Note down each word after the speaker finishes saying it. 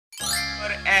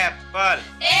for apple.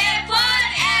 A for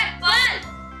apple.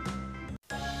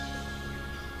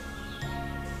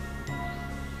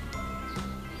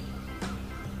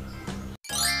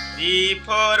 B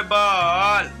for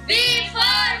ball. B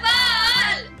for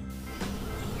ball.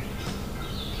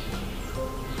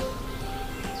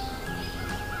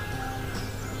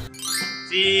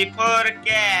 C for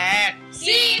cat.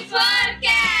 C for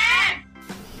cat.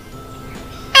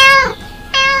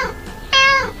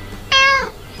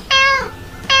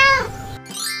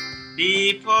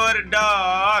 D for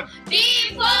dog. D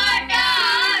for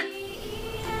dog.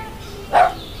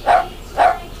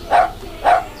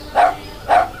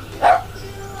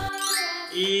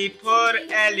 E for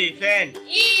elephant.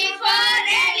 E for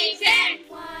elephant.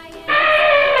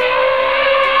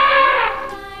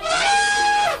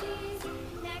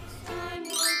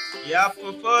 F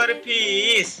for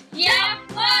fish. F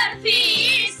for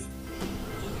fish.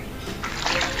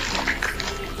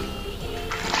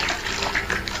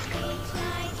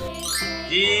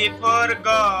 G for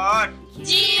goat.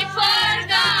 G for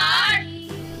goat.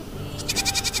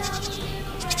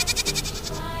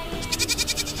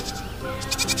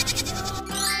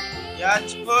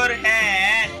 H for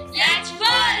hen. H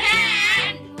for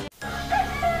hen.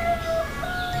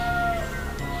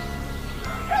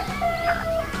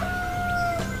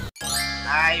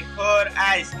 I for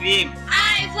ice cream.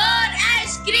 I for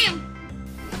ice cream.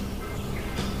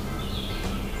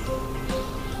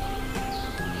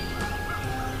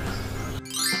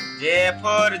 J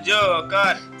for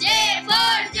joker. J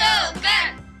for joker.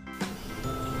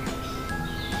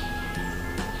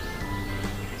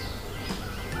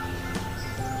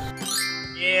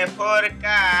 K for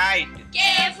kite. K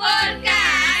for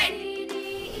kite.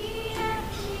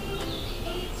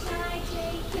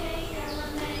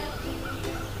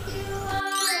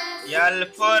 L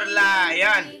for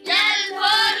lion. L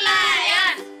for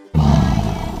lion.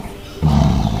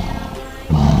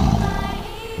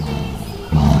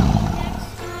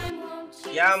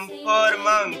 M for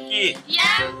monkey.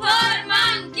 M for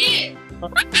monkey.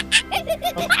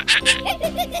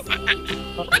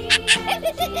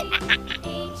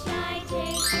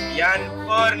 N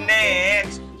for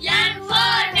next. N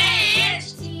for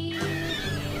next.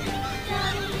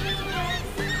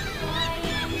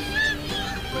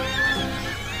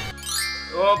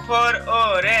 O for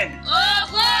orange. O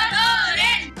for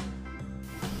orange.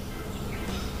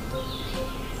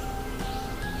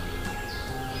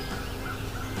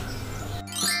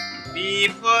 P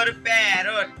for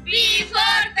parrot. P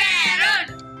for parrot.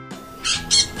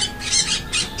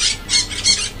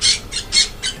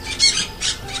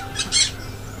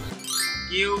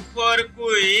 Q for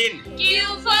queen. Q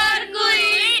for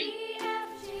queen.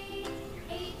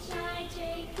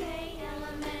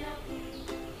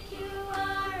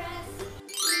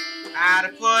 R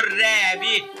for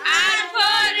rabbit. R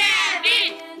for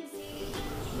rabbit.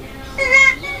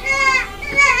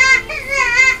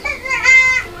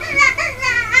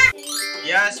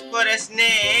 S for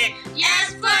snake.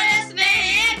 S for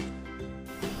snake.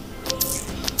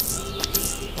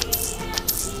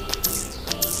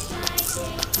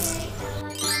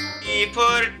 T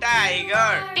for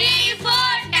tiger. T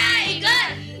for tiger.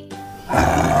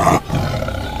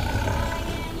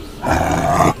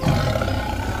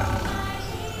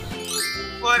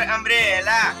 For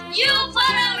umbrella. U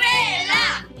for umbrella.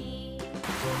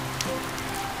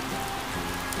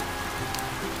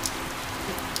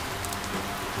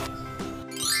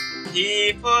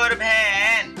 V for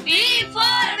van. V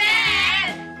for van.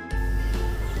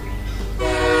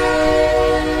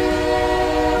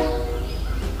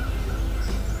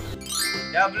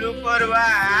 W for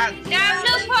watch.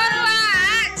 W for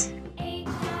watch.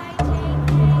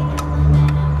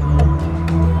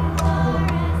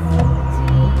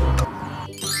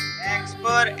 X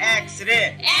for x-ray.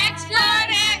 X for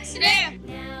X-ray.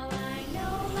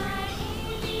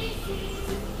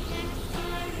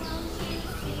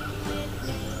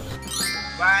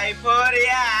 Y for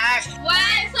yak.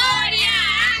 Y for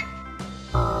yak.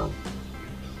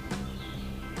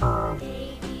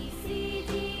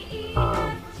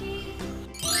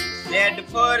 Z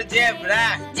for zebra.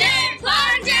 Z